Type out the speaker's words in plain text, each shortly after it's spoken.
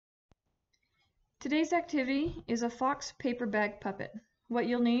Today's activity is a fox paper bag puppet. What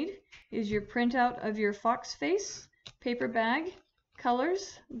you'll need is your printout of your fox face, paper bag,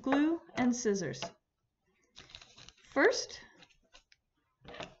 colors, glue, and scissors. First,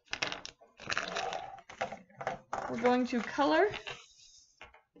 we're going to color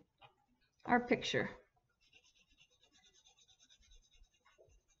our picture.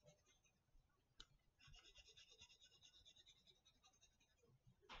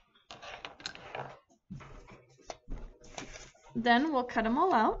 Then we'll cut them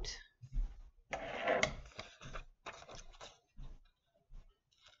all out.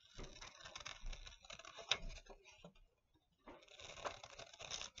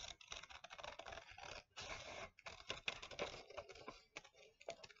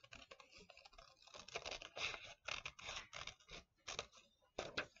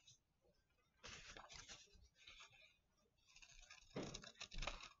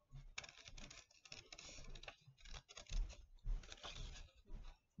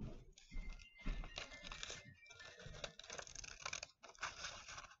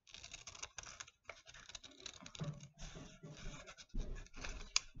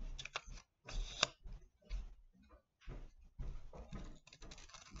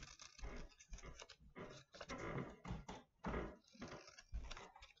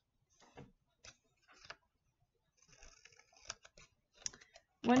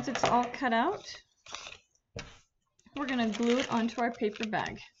 Once it's all cut out, we're going to glue it onto our paper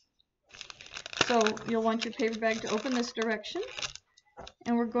bag. So you'll want your paper bag to open this direction,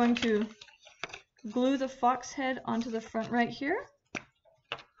 and we're going to glue the fox head onto the front right here.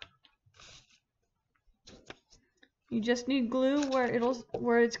 You just need glue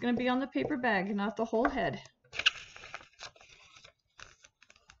where it's going to be on the paper bag, not the whole head.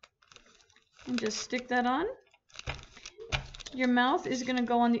 And just stick that on. Your mouth is going to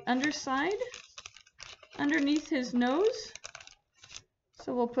go on the underside, underneath his nose.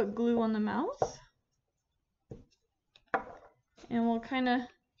 So we'll put glue on the mouth. And we'll kind of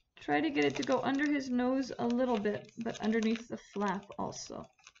try to get it to go under his nose a little bit, but underneath the flap also.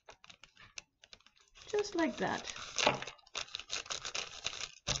 Just like that.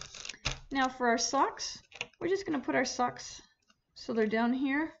 Now for our socks, we're just going to put our socks so they're down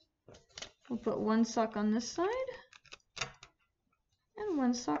here. We'll put one sock on this side. And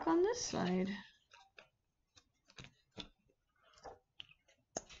one sock on this side.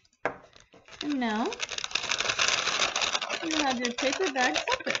 And now you have your paper bag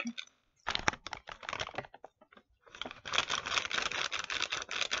puppet.